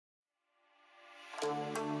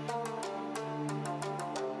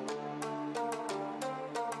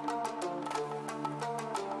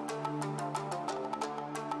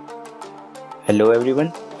Hello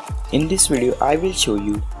everyone, in this video I will show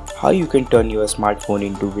you how you can turn your smartphone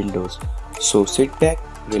into Windows. So sit back,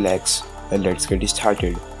 relax and let's get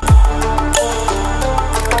started.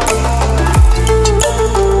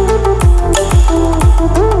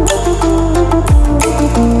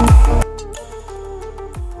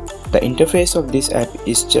 The interface of this app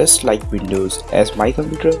is just like Windows as my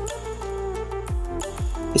computer.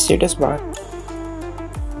 Status bar,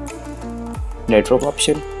 network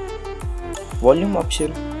option, volume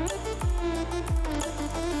option,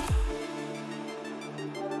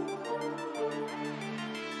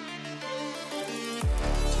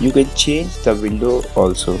 you can change the window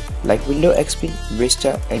also like Windows XP,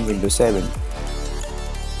 Vista and Windows 7.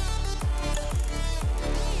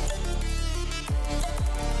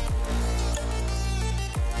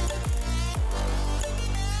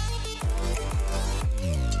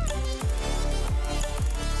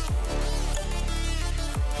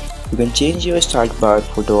 You can change your start bar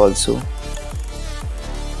photo also.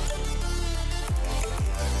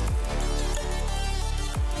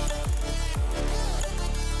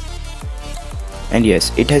 And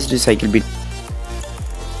yes, it has recycle bin.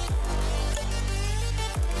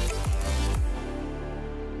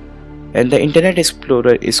 And the Internet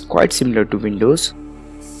Explorer is quite similar to Windows.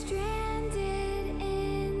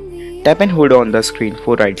 Tap and hold on the screen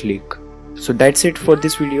for right click. So that's it for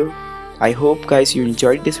this video. I hope guys you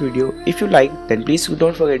enjoyed this video. If you like, then please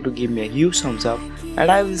don't forget to give me a huge thumbs up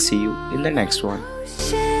and I will see you in the next one.